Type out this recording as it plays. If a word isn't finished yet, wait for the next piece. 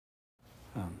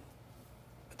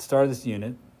the start of this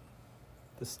unit,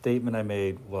 the statement I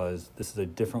made was this is a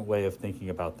different way of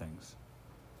thinking about things.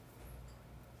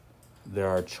 There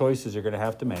are choices you're going to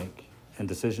have to make and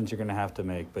decisions you're going to have to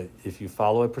make, but if you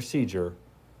follow a procedure,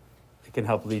 it can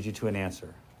help lead you to an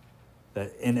answer.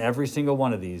 That in every single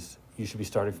one of these, you should be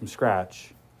starting from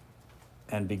scratch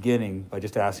and beginning by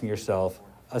just asking yourself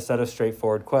a set of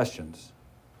straightforward questions.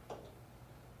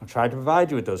 I've tried to provide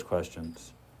you with those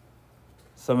questions.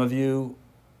 Some of you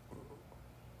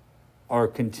are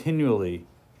continually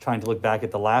trying to look back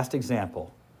at the last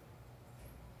example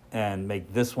and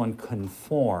make this one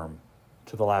conform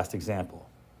to the last example.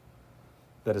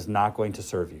 That is not going to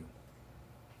serve you.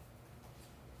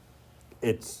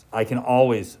 I can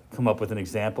always come up with an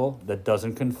example that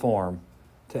doesn't conform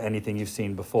to anything you've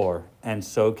seen before, and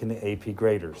so can the AP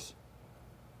graders.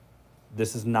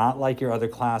 This is not like your other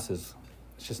classes.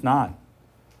 It's just not.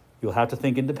 You'll have to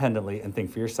think independently and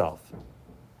think for yourself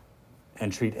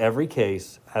and treat every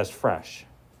case as fresh.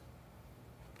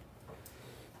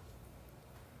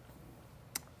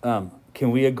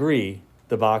 Can we agree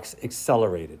the box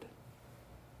accelerated?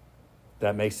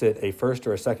 That makes it a first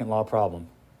or a second law problem.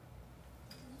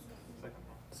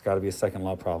 It's got to be a second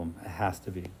law problem. It has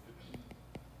to be.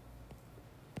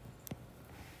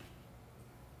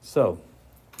 So,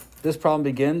 this problem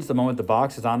begins the moment the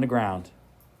box is on the ground.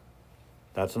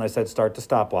 That's when I said start the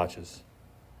stopwatches.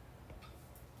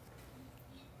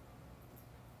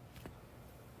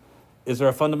 Is there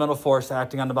a fundamental force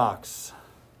acting on the box?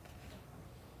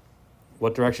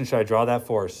 What direction should I draw that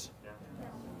force?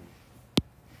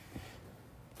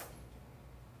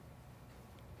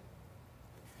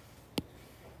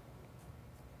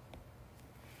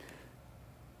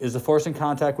 Is the force in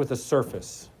contact with a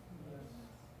surface?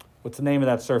 What's the name of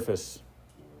that surface?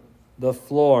 The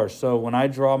floor. So when I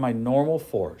draw my normal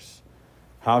force,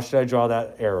 how should I draw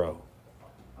that arrow?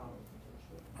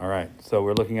 All right, so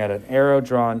we're looking at an arrow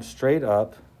drawn straight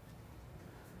up.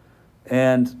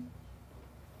 And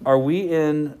are we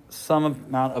in some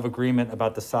amount of agreement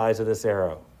about the size of this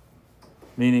arrow?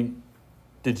 Meaning,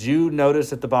 did you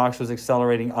notice that the box was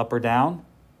accelerating up or down?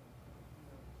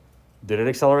 Did it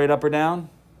accelerate up or down?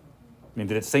 I mean,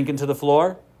 did it sink into the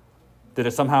floor? Did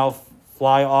it somehow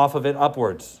fly off of it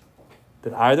upwards?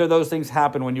 Did either of those things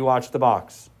happen when you watched the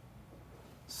box?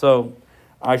 So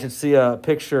I should see a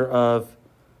picture of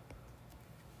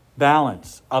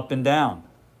balance, up and down.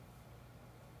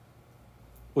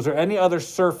 Was there any other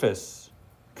surface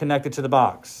connected to the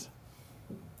box?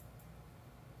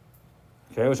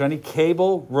 Okay, was there any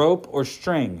cable, rope, or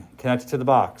string connected to the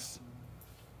box?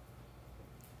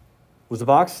 Was the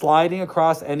box sliding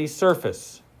across any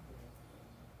surface?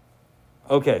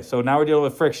 Okay, so now we're dealing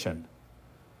with friction.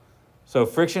 So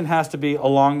friction has to be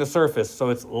along the surface, so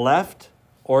it's left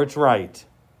or it's right.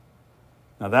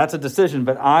 Now that's a decision,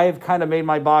 but I've kind of made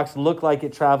my box look like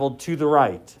it traveled to the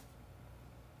right.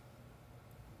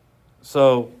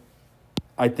 So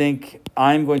I think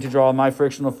I'm going to draw my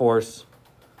frictional force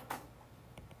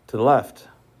to the left.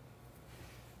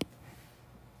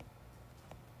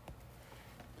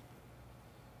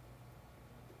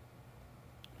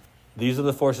 These are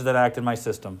the forces that act in my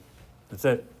system. That's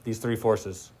it, these three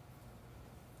forces.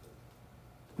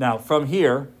 Now, from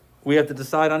here, we have to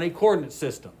decide on a coordinate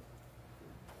system.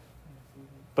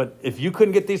 But if you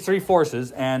couldn't get these three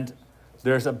forces, and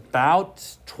there's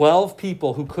about 12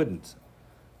 people who couldn't.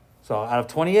 So out of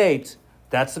 28,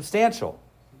 that's substantial.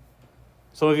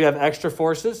 Some of you have extra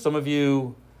forces. Some of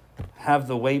you have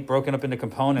the weight broken up into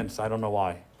components. I don't know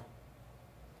why.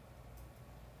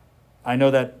 I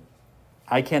know that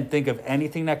I can't think of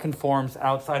anything that conforms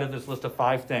outside of this list of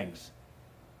 5 things.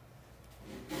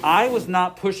 I was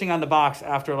not pushing on the box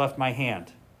after I left my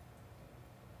hand.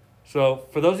 So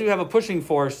for those of you who have a pushing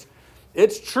force,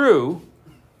 it's true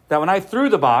that when I threw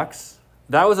the box,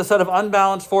 that was a set of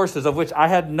unbalanced forces of which I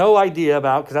had no idea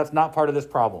about because that's not part of this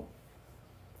problem.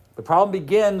 The problem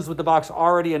begins with the box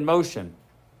already in motion.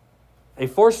 A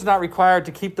force is not required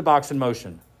to keep the box in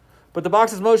motion. But the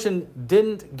box's motion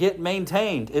didn't get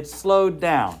maintained. It slowed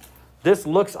down. This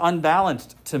looks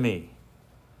unbalanced to me.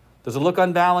 Does it look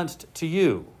unbalanced to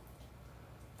you?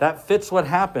 That fits what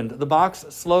happened. The box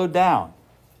slowed down.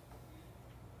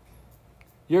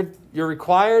 You're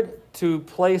required to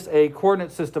place a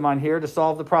coordinate system on here to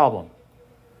solve the problem.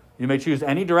 You may choose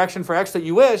any direction for X that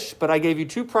you wish, but I gave you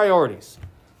 2 priorities.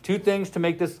 2 things to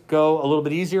make this go a little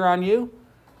bit easier on you.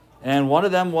 And one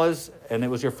of them was, and it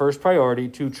was your first priority,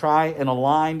 to try and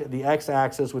align the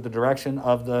x-axis with the direction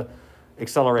of the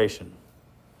acceleration.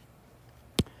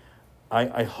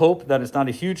 I hope that it's not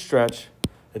a huge stretch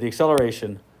that the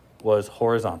acceleration was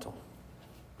horizontal.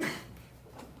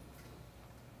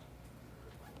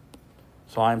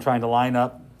 So I'm trying to line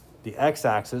up the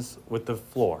x-axis with the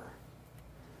floor,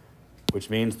 which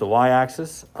means the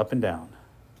y-axis up and down.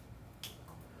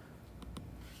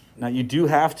 Now you do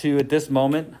have to, at this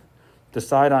moment,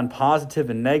 decide on positive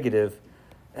and negative,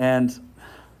 and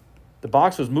the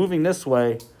box was moving this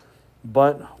way,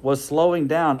 but was slowing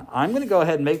down. I'm going to go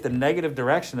ahead and make the negative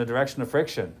direction the direction of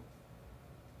friction.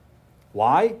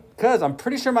 Why? Because I'm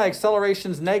pretty sure my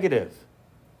acceleration's negative.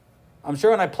 I'm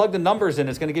sure when I plug the numbers in,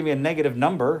 it's going to give me a negative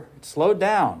number. It slowed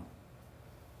down.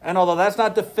 And although that's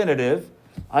not definitive,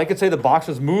 I could say the box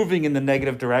was moving in the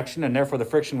negative direction and therefore the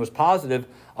friction was positive.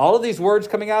 All of these words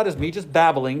coming out is me just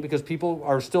babbling because people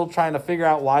are still trying to figure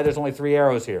out why there's only 3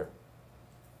 arrows here.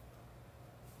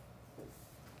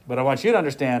 But I want you to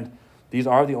understand these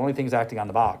are the only things acting on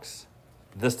the box.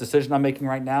 This decision I'm making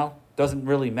right now doesn't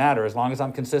really matter as long as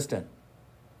I'm consistent.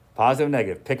 Positive,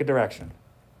 negative, pick a direction.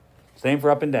 Same for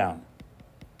up and down.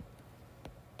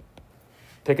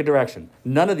 Pick a direction.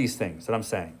 None of these things that I'm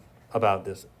saying about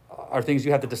this are things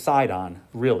you have to decide on,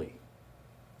 really.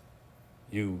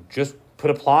 You just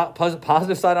put a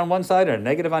positive side on one side and a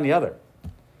negative on the other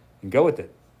and go with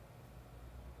it.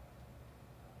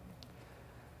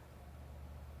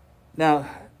 Now,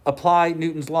 apply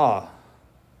Newton's law.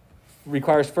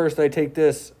 Requires first that I take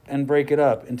this and break it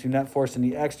up into net force in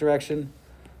the x direction,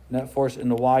 net force in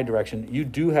the y direction. You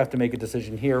do have to make a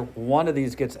decision here. One of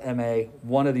these gets MA,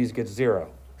 one of these gets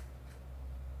 0.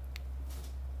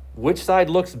 Which side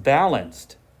looks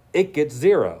balanced? It gets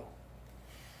 0.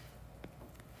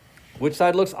 Which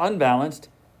side looks unbalanced?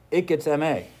 It gets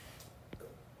MA.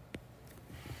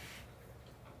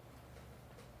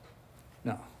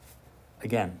 Now,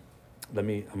 again, I'm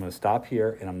going to stop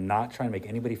here, and I'm not trying to make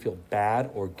anybody feel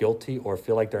bad or guilty or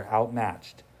feel like they're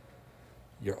outmatched.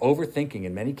 You're overthinking,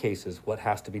 in many cases, what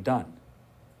has to be done.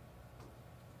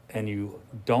 And you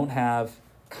don't have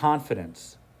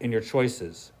confidence in your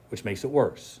choices, which makes it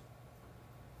worse.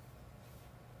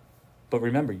 But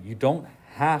remember, you don't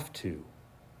have to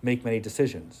make many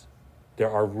decisions. There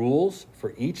are rules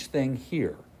for each thing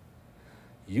here.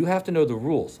 You have to know the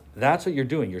rules. That's what you're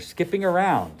doing. You're skipping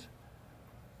around.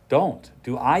 Don't.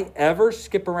 Do I ever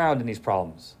skip around in these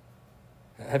problems?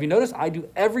 Have you noticed I do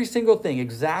every single thing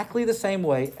exactly the same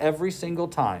way every single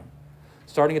time,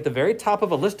 starting at the very top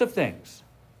of a list of things?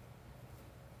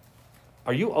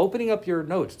 Are you opening up your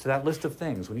notes to that list of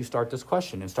things when you start this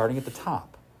question and starting at the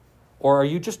top? Or are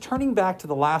you just turning back to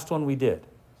the last one we did?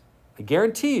 I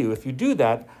guarantee you, if you do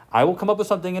that, I will come up with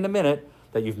something in a minute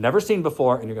that you've never seen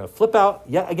before, and you're going to flip out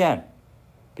yet again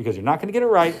because you're not going to get it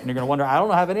right, and you're going to wonder, I don't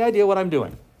have any idea what I'm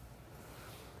doing.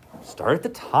 Start at the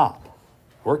top,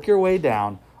 work your way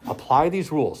down, apply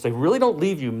these rules. They really don't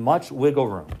leave you much wiggle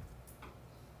room.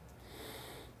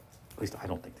 At least I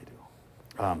don't think they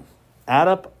do. Add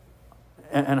up,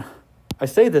 and I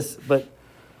say this, but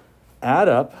add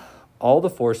up all the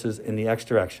forces in the x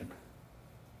direction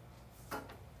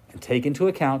and take into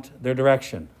account their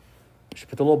direction. I should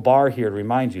put the little bar here to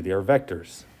remind you they are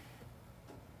vectors.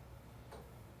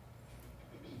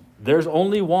 There's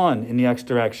only one in the x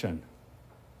direction.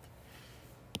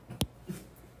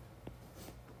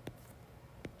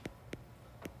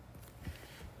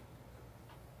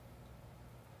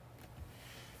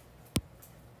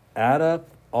 Add up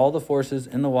all the forces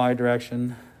in the y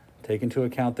direction, take into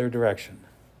account their direction.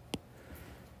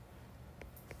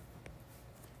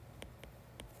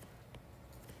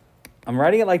 I'm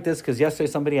writing it like this because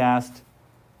yesterday somebody asked,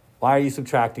 why are you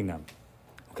subtracting them?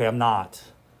 Okay, I'm not.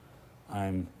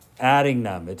 I'm adding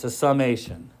them. It's a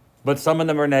summation. But some of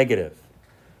them are negative.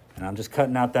 And I'm just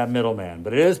cutting out that middleman.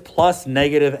 But it is plus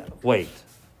negative weight,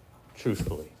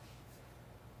 truthfully.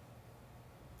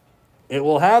 It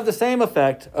will have the same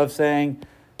effect of saying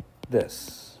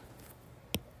this.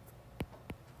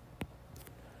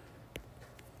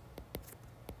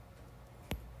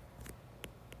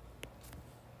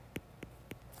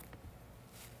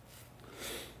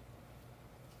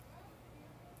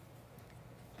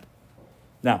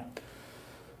 Now,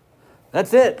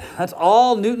 that's it. That's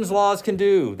all Newton's laws can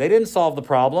do. They didn't solve the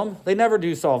problem. They never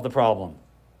do solve the problem.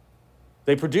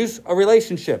 They produce a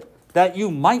relationship that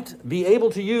you might be able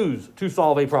to use to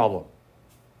solve a problem.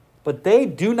 But they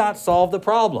do not solve the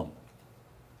problem.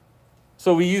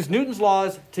 So we use Newton's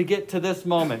laws to get to this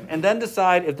moment and then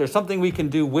decide if there's something we can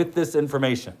do with this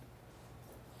information.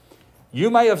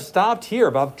 You might have stopped here,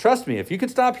 but trust me, if you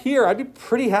could stop here, I'd be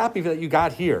pretty happy that you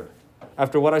got here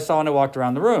after what I saw when I walked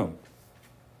around the room.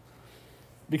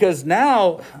 Because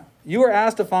now you are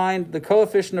asked to find the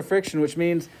coefficient of friction, which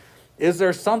means, is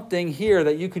there something here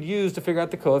that you could use to figure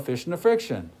out the coefficient of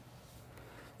friction?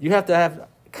 You have to have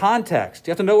context.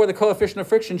 You have to know where the coefficient of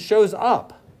friction shows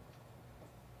up.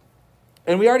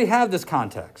 And we already have this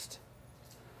context.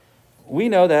 We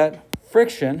know that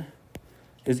friction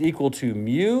is equal to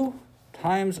mu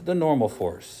times the normal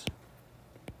force.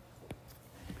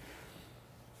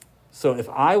 So if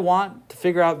I want to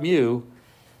figure out mu,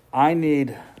 I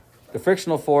need the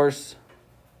frictional force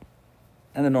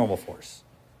and the normal force.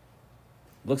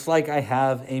 Looks like I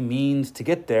have a means to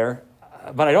get there,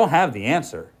 but I don't have the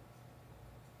answer.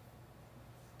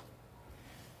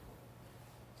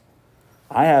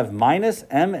 I have minus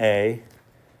ma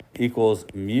equals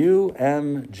mu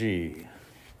mg.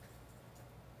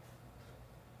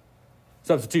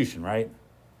 Substitution, right?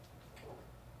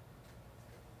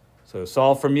 So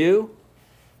solve for mu.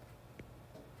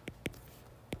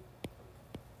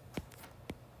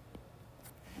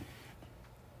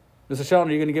 Mr. Shelton,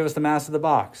 are you going to give us the mass of the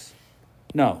box?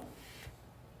 No.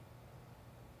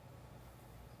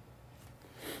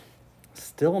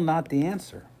 Still not the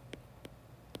answer.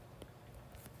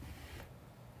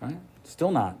 Right?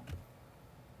 Still not.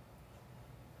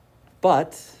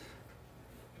 But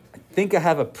I think I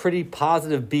have a pretty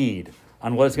positive bead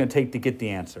on what it's going to take to get the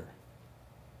answer.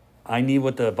 I need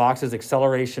what the box's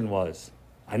acceleration was.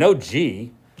 I know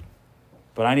g,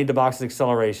 but I need the box's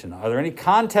acceleration. Are there any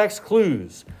context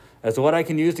clues as to what I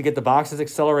can use to get the box's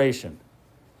acceleration?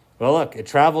 Well, look, it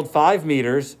traveled 5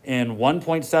 meters in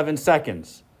 1.7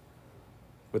 seconds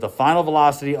with a final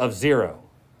velocity of 0.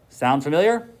 Sound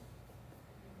familiar?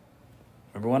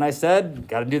 Remember when I said,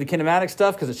 got to do the kinematic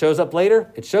stuff because it shows up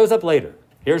later? It shows up later.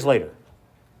 Here's later.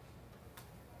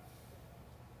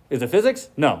 Is it physics?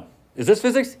 No. Is this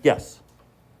physics? Yes.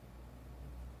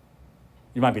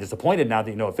 You might be disappointed now that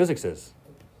you know what physics is.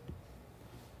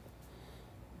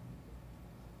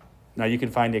 Now you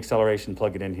can find the acceleration,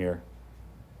 plug it in here.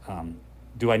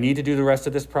 Do I need to do the rest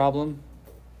of this problem?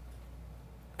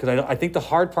 Because I think the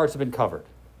hard parts have been covered.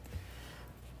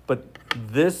 But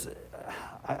this,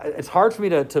 it's hard for me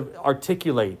to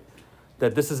articulate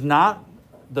that this is not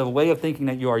the way of thinking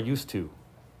that you are used to.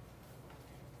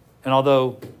 And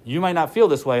although you might not feel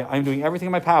this way, I'm doing everything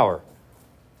in my power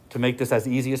to make this as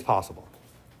easy as possible.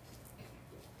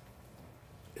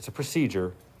 It's a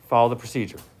procedure. Follow the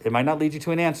procedure. It might not lead you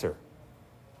to an answer,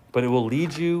 but it will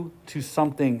lead you to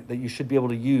something that you should be able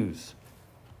to use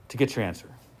to get your answer.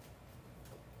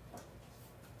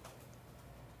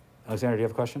 Alexander, do you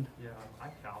have a question? Yeah, I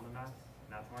found the mass,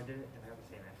 and that's why I did it, and I have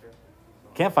the same answer. So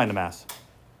Can't find the mass.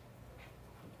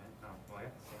 no, well, I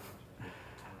got the same answer.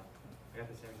 I got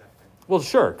the same exact thing. Well,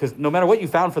 sure, because no matter what you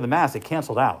found for the mass, it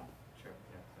canceled out. Sure,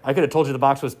 yeah. I could have told you the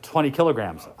box was 20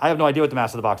 kilograms. I have no idea what the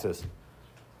mass of the box is.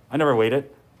 I never weighed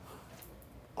it.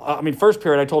 First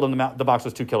period, I told them the box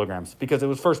was 2 kilograms because it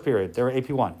was first period. They were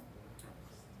AP1.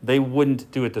 They wouldn't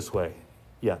do it this way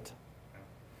yet.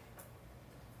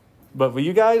 But for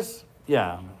you guys,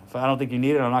 yeah, if I don't think you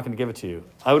need it, I'm not going to give it to you.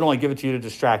 I would only give it to you to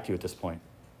distract you at this point.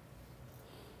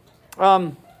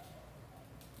 I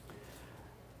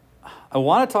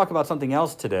want to talk about something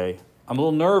else today. I'm a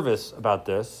little nervous about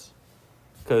this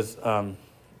because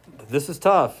this is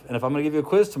tough. And if I'm going to give you a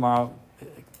quiz tomorrow,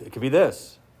 it could be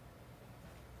this.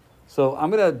 So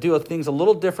I'm going to do things a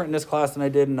little different in this class than I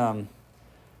did in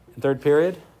third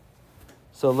period.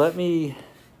 So let me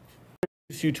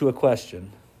introduce you to a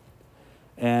question.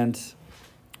 And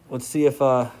let's see if,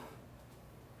 trying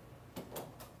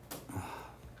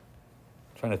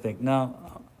to think, no.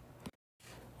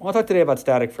 I want to talk today about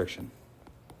static friction.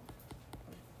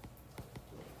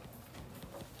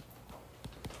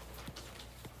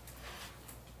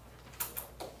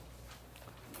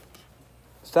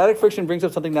 Static friction brings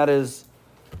up something that is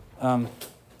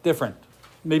different,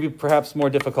 maybe perhaps more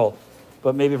difficult,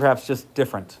 but maybe perhaps just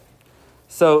different.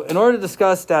 So in order to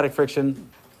discuss static friction,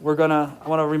 I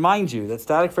want to remind you that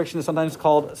static friction is sometimes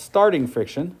called starting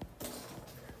friction.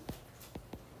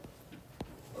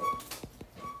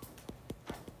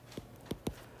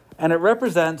 And it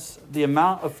represents the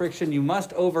amount of friction you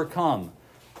must overcome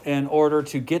in order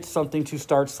to get something to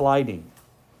start sliding.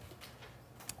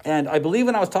 And I believe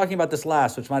when I was talking about this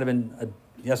last, which might have been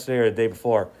yesterday or the day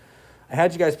before, I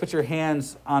had you guys put your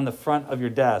hands on the front of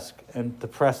your desk and to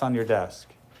press on your desk.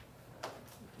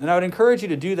 And I would encourage you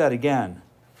to do that again.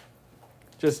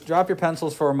 Just drop your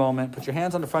pencils for a moment, put your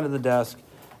hands on the front of the desk,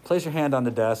 place your hand on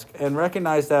the desk, and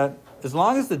recognize that as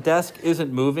long as the desk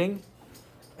isn't moving,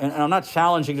 and I'm not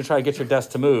challenging to try to get your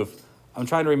desk to move, I'm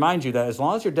trying to remind you that as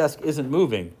long as your desk isn't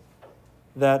moving,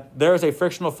 that there is a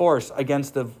frictional force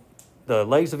against the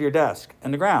legs of your desk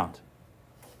and the ground.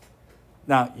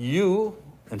 Now, you,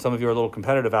 and some of you are a little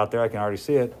competitive out there, I can already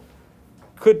see it,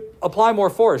 could apply more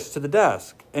force to the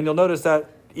desk. And you'll notice that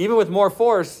even with more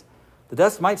force, the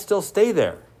desk might still stay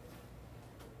there.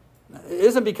 It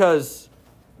isn't because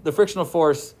the frictional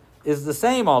force is the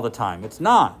same all the time. It's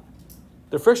not.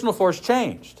 The frictional force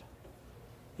changed.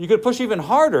 You could push even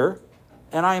harder,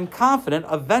 and I am confident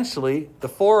eventually the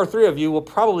 4 or 3 of you will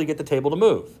probably get the table to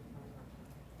move.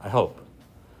 I hope.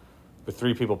 With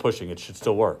 3 people pushing, it should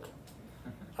still work.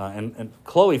 And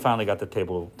Chloe finally got the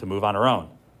table to move on her own.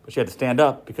 But she had to stand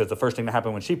up because the first thing that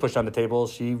happened when she pushed on the table,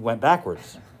 she went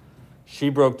backwards. She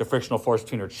broke the frictional force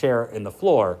between her chair and the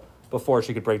floor before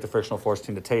she could break the frictional force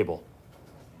between the table.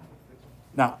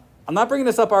 Now, I'm not bringing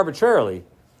this up arbitrarily.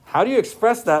 How do you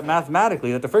express that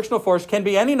mathematically, that the frictional force can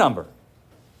be any number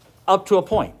up to a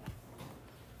point?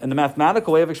 And the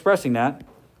mathematical way of expressing that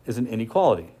is an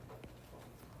inequality.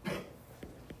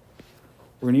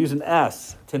 We're going to use an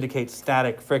S to indicate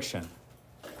static friction.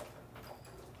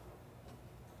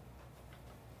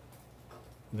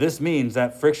 This means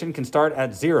that friction can start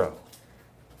at 0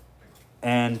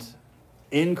 and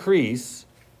increase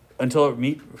until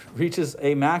it reaches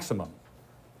a maximum.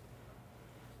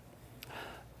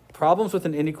 Problems with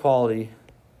an inequality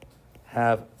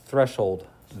have threshold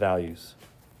values.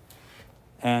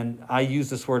 And I use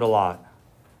this word a lot.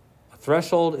 A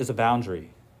threshold is a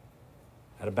boundary.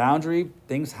 At a boundary,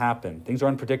 things happen. Things are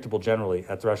unpredictable generally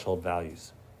at threshold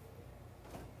values.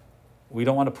 We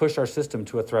don't want to push our system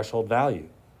to a threshold value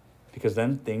because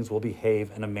then things will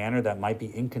behave in a manner that might be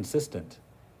inconsistent.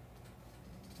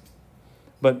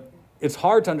 But it's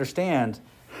hard to understand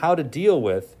how to deal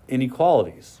with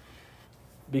inequalities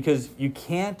because you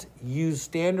can't use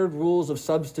standard rules of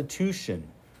substitution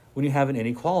when you have an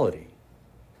inequality.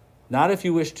 Not if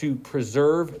you wish to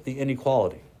preserve the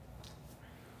inequality.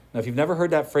 Now, if you've never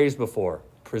heard that phrase before,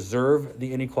 preserve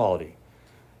the inequality,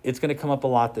 it's going to come up a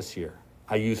lot this year.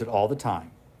 I use it all the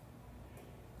time.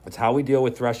 It's how we deal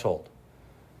with threshold.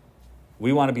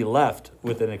 We want to be left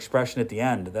with an expression at the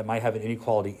end that might have an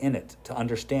inequality in it to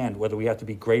understand whether we have to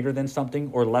be greater than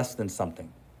something or less than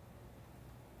something.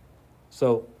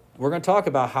 So we're going to talk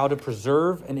about how to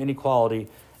preserve an inequality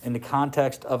in the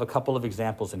context of a couple of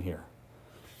examples in here.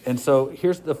 And so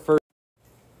here's the first.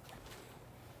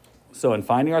 So in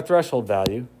finding our threshold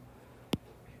value,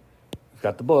 we've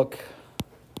got the book,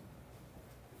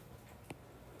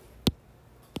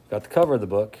 got the cover of the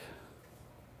book,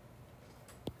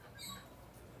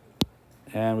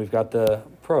 and we've got the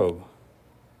probe.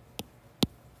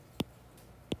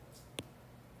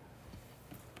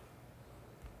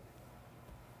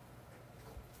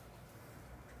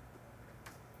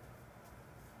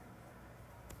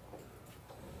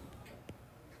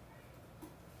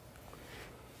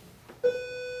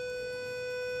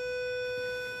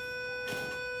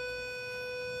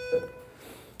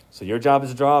 So your job is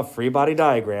to draw a free body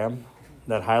diagram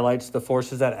that highlights the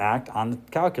forces that act on the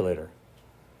calculator.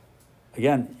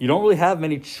 Again, you don't really have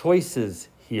many choices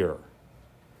here.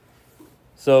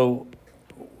 So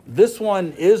this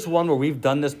one is one where we've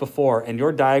done this before, and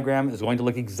your diagram is going to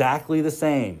look exactly the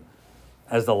same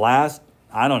as the last,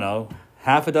 I don't know,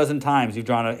 half a dozen times you've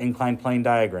drawn an inclined plane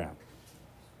diagram.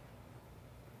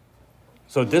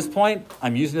 So at this point,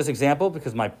 I'm using this example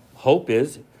because my hope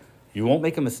is you won't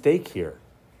make a mistake here.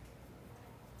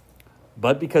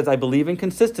 But because I believe in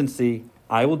consistency,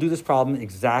 I will do this problem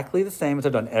exactly the same as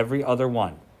I've done every other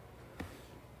one.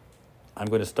 I'm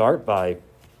going to start by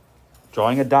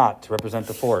drawing a dot to represent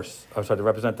the force, to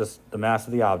represent the mass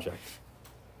of the object.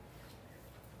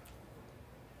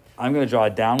 I'm going to draw a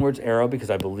downwards arrow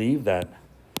because I believe that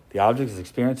the object is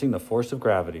experiencing the force of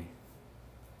gravity.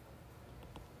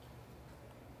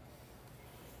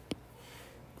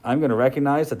 I'm going to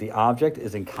recognize that the object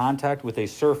is in contact with a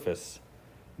surface.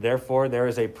 Therefore, there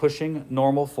is a pushing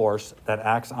normal force that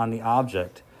acts on the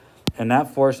object, and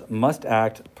that force must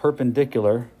act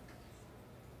perpendicular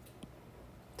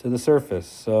to the surface.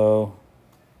 So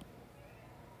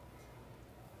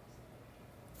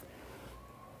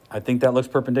I think that looks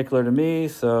perpendicular to me,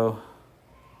 so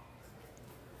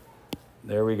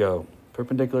there we go,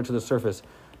 perpendicular to the surface.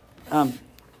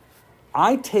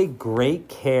 I take great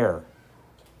care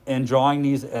in drawing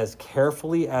these as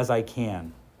carefully as I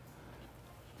can.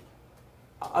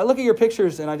 I look at your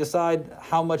pictures and I decide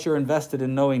how much you're invested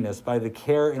in knowing this by the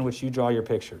care in which you draw your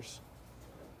pictures.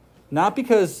 Not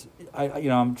because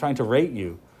I'm trying to rate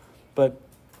you, but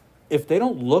if they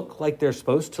don't look like they're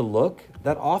supposed to look,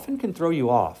 that often can throw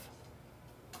you off.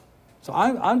 So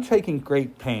I'm taking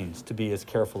great pains to be as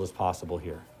careful as possible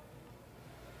here.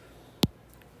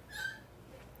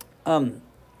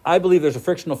 I believe there's a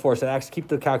frictional force that acts to keep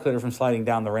the calculator from sliding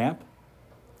down the ramp.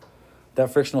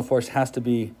 That frictional force has to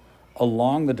be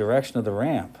along the direction of the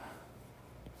ramp.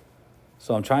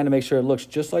 So I'm trying to make sure it looks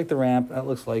just like the ramp. That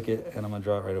looks like it, and I'm going to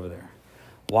draw it right over there.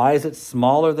 Why is it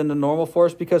smaller than the normal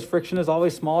force? Because friction is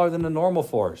always smaller than the normal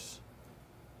force.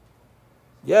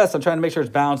 Yes, I'm trying to make sure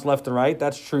it's balanced left to right.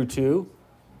 That's true too.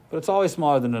 But it's always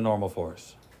smaller than the normal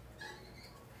force.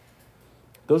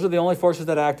 Those are the only forces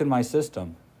that act in my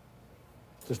system.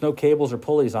 There's no cables or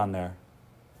pulleys on there.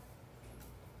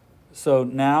 So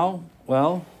now,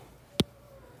 well,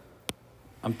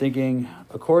 I'm thinking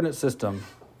a coordinate system.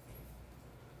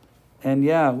 And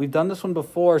yeah, we've done this one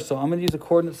before, so I'm going to use a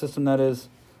coordinate system that is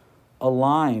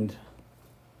aligned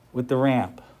with the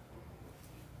ramp.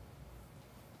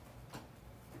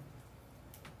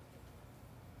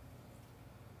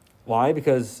 Why?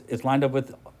 Because it's lined up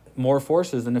with more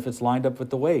forces than if it's lined up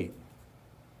with the weight.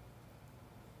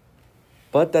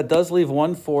 But that does leave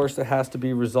one force that has to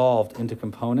be resolved into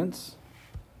components.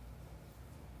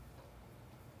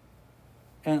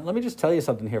 And let me just tell you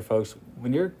something here, folks.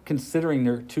 When you're considering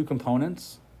their two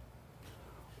components,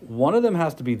 one of them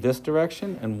has to be this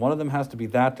direction and one of them has to be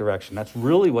that direction. That's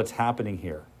really what's happening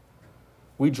here.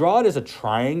 We draw it as a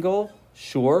triangle,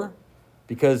 sure,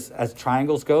 because as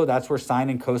triangles go, that's where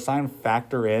sine and cosine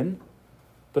factor in.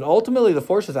 But ultimately, the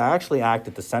forces actually act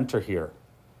at the center here.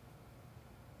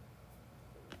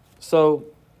 So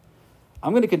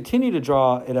I'm going to continue to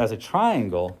draw it as a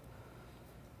triangle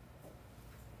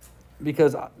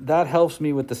because that helps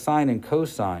me with the sine and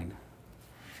cosine.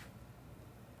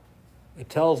 It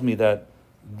tells me that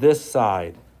this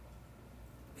side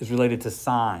is related to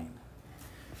sine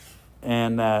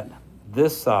and that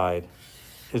this side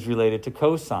is related to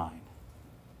cosine.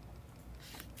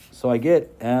 So I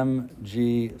get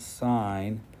mg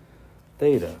sine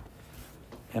theta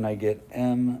and I get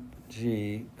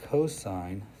mg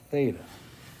cosine theta.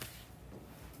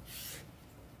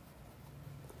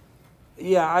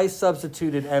 Yeah, I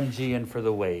substituted mg in for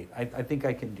the weight. I think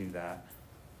I can do that.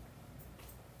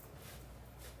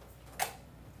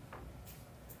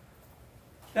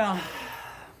 Now,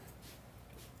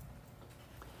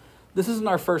 this isn't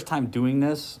our first time doing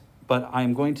this, but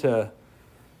I'm going to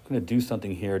do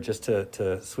something here just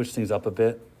to switch things up a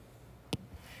bit.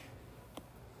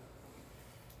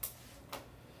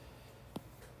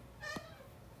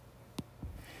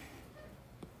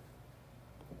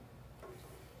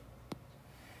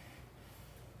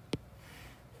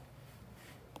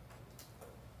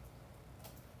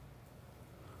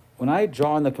 When I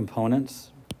draw in the components,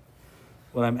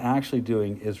 what I'm actually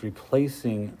doing is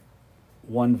replacing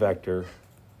one vector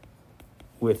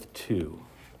with two.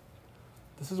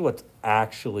 This is what's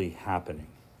actually happening.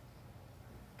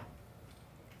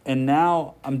 And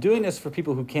now I'm doing this for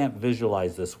people who can't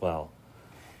visualize this well,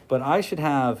 but I should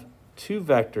have two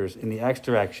vectors in the x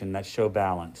direction that show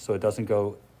balance, so it doesn't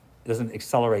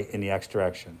accelerate in the x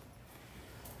direction.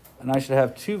 And I should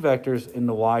have two vectors in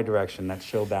the y direction that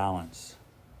show balance,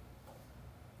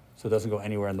 so it doesn't go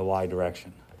anywhere in the y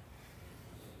direction.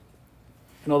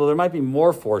 And although there might be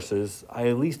more forces, I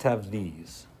at least have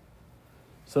these.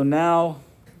 So now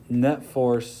net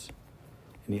force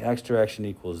in the x direction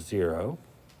equals 0,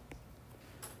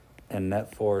 and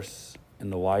net force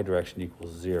in the y direction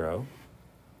equals 0.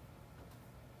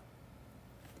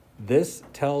 This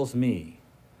tells me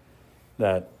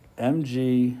that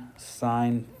mg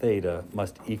sine theta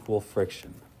must equal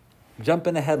friction.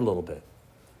 Jumping ahead a little bit.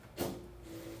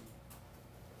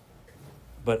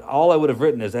 But all I would have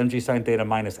written is mg sine theta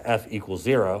minus f equals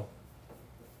 0.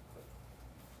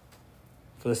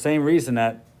 For the same reason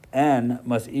that n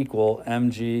must equal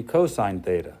mg cosine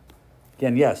theta.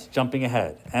 Again, yes, jumping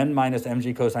ahead. N minus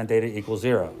mg cosine theta equals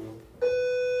 0.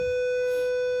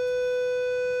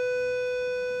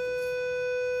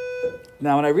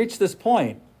 Now, when I reach this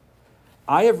point,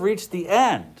 I have reached the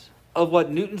end of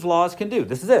what Newton's laws can do.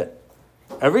 This is it.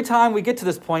 Every time we get to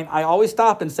this point, I always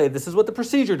stop and say, this is what the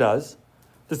procedure does.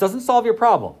 This doesn't solve your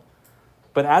problem.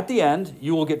 But at the end,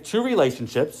 you will get two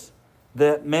relationships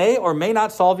that may or may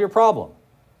not solve your problem.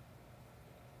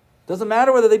 Doesn't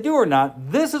matter whether they do or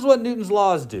not. This is what Newton's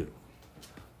laws do.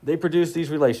 They produce these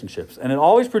relationships. And it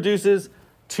always produces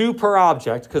two per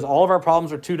object because all of our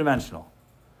problems are two-dimensional.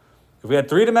 If we had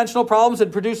three-dimensional problems,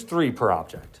 it'd produce three per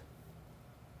object.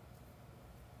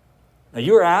 Now,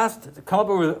 you were asked to come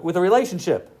up with a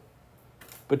relationship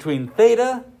between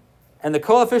theta and the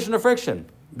coefficient of friction.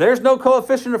 There's no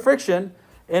coefficient of friction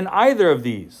in either of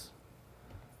these.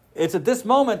 It's at this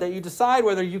moment that you decide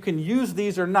whether you can use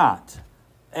these or not.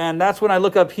 And that's when I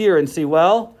look up here and see,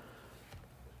 well,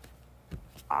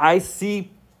 I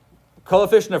see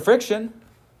coefficient of friction.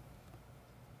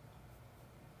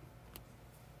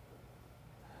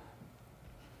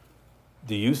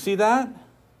 Do you see that?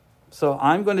 So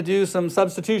I'm going to do some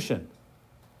substitution.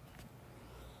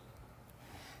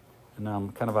 And now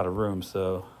I'm kind of out of room,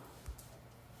 so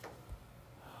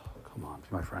come on, be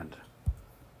my friend.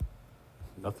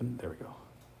 Nothing? There we go.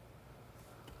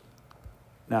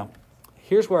 Now,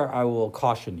 here's where I will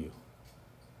caution you.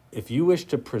 If you wish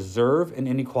to preserve an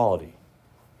inequality,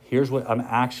 here's what I'm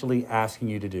actually asking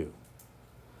you to do.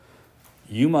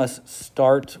 You must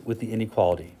start with the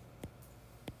inequality.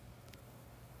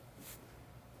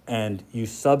 And you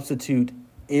substitute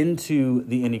into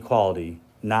the inequality,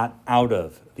 not out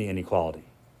of the inequality.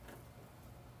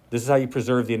 This is how you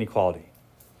preserve the inequality.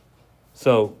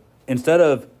 So instead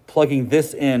of plugging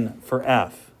this in for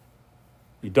F,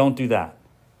 you don't do that.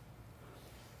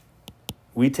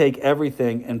 We take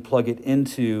everything and plug it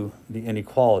into the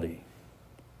inequality.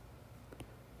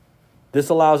 This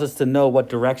allows us to know what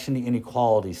direction the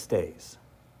inequality stays.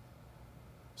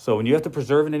 So when you have to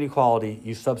preserve an inequality,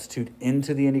 you substitute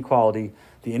into the inequality.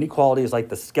 The inequality is like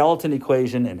the skeleton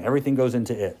equation, and everything goes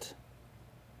into it.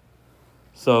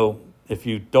 So if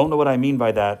you don't know what I mean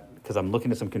by that, because I'm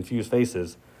looking at some confused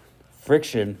faces,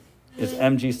 friction is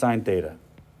mg sine theta.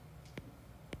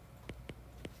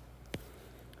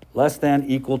 Less than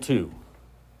equal to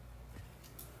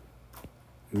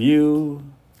mu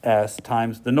s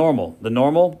times the normal. The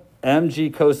normal,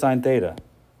 mg cosine theta.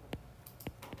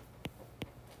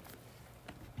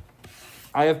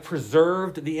 I have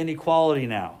preserved the inequality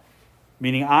now,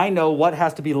 meaning I know what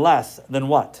has to be less than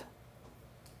what.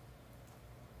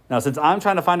 Now, since I'm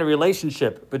trying to find a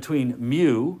relationship between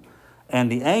mu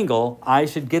and the angle, I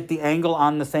should get the angle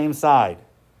on the same side.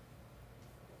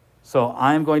 So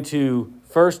I'm going to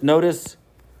first notice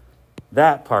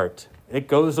that part. It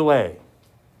goes away.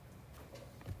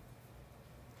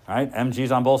 All right,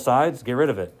 mg's on both sides, get rid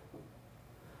of it.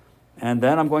 And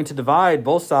then I'm going to divide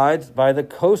both sides by the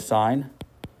cosine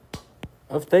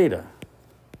of theta.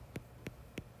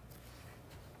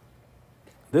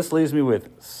 This leaves me with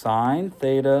sine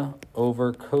theta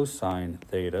over cosine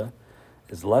theta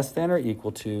is less than or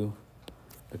equal to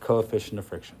the coefficient of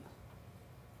friction.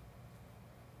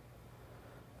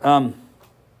 Sine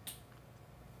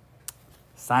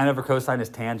over cosine is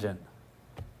tangent,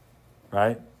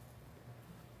 right?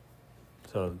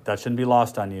 So that shouldn't be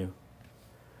lost on you.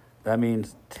 That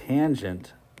means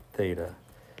tangent theta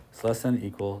is less than or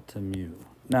equal to mu.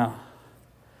 Now,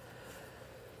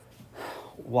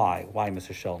 why? Why,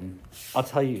 Mr. Shelton? I'll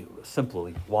tell you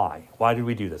simply why. Why did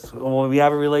we do this? Well, we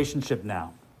have a relationship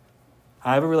now.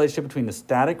 I have a relationship between the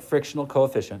static frictional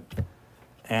coefficient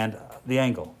and the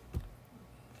angle.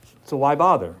 So why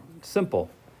bother? It's simple.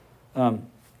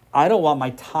 I don't want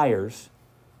my tires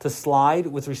to slide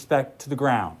with respect to the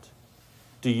ground.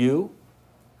 Do you?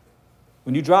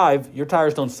 When you drive, your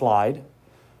tires don't slide.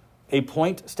 A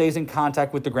point stays in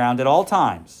contact with the ground at all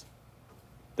times.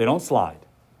 They don't slide,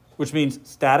 which means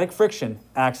static friction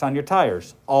acts on your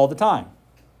tires all the time.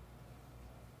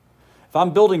 If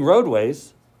I'm building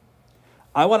roadways,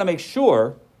 I want to make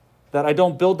sure that I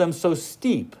don't build them so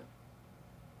steep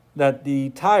that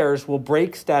the tires will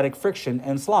break static friction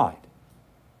and slide.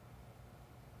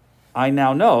 I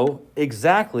now know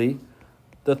exactly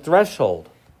the threshold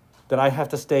that I have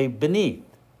to stay beneath.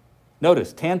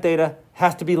 Notice, tan theta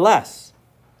has to be less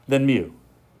than mu.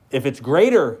 If it's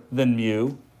greater than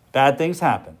mu, bad things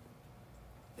happen.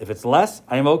 If it's less,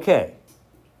 I am okay.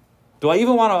 Do I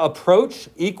even want to approach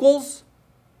equals?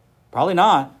 Probably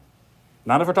not.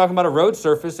 Not if we're talking about a road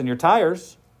surface and your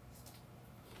tires.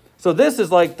 So this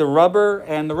is like the rubber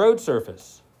and the road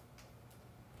surface.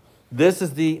 This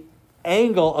is the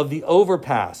angle of the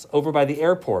overpass over by the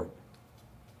airport.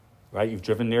 Right? You've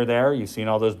driven near there. You've seen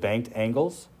all those banked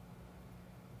angles.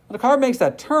 When the car makes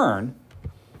that turn,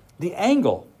 the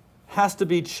angle has to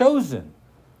be chosen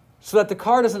so that the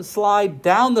car doesn't slide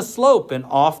down the slope and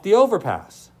off the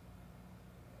overpass.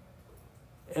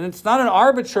 And it's not an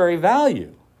arbitrary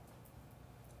value.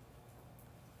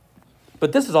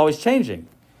 But this is always changing,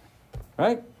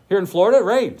 right? Here in Florida, it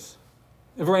rains.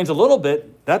 If it rains a little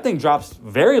bit, that thing drops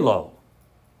very low.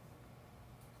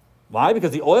 Why?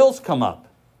 Because the oils come up.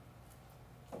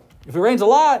 If it rains a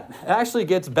lot, it actually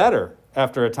gets better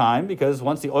after a time because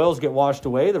once the oils get washed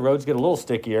away, the roads get a little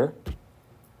stickier.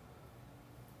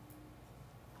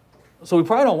 So we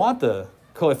probably don't want the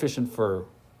coefficient for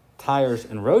tires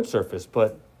and road surface,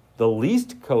 but the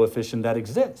least coefficient that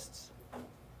exists.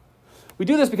 We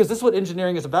do this because this is what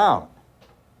engineering is about.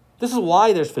 This is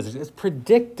why there's physics. It's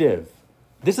predictive.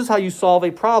 This is how you solve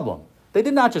a problem. They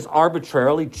did not just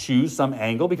arbitrarily choose some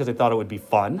angle because they thought it would be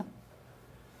fun.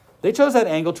 They chose that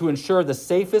angle to ensure the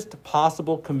safest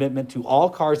possible commitment to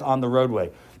all cars on the roadway.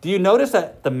 Do you notice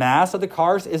that the mass of the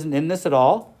cars isn't in this at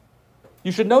all?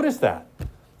 You should notice that,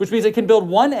 which means it can build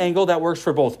one angle that works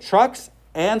for both trucks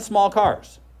and small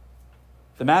cars.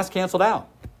 The mass canceled out.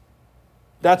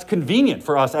 That's convenient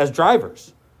for us as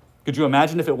drivers. Could you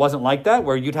imagine if it wasn't like that,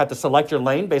 where you'd have to select your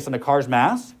lane based on the car's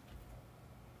mass?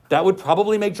 That would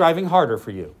probably make driving harder for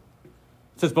you,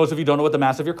 since most of you don't know what the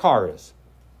mass of your car is.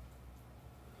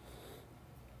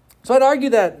 So I'd argue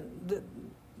that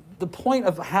the point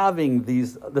of having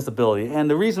this ability, and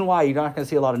the reason why you're not going to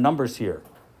see a lot of numbers here,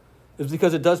 is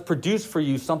because it does produce for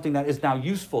you something that is now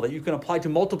useful, that you can apply to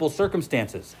multiple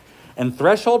circumstances. And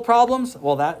threshold problems,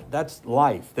 well, that's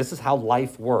life. This is how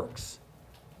life works.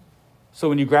 So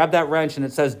when you grab that wrench and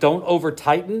it says don't over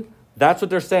tighten, that's what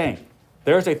they're saying.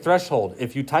 There's a threshold.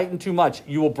 If you tighten too much,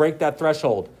 you will break that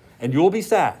threshold and you will be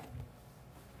sad.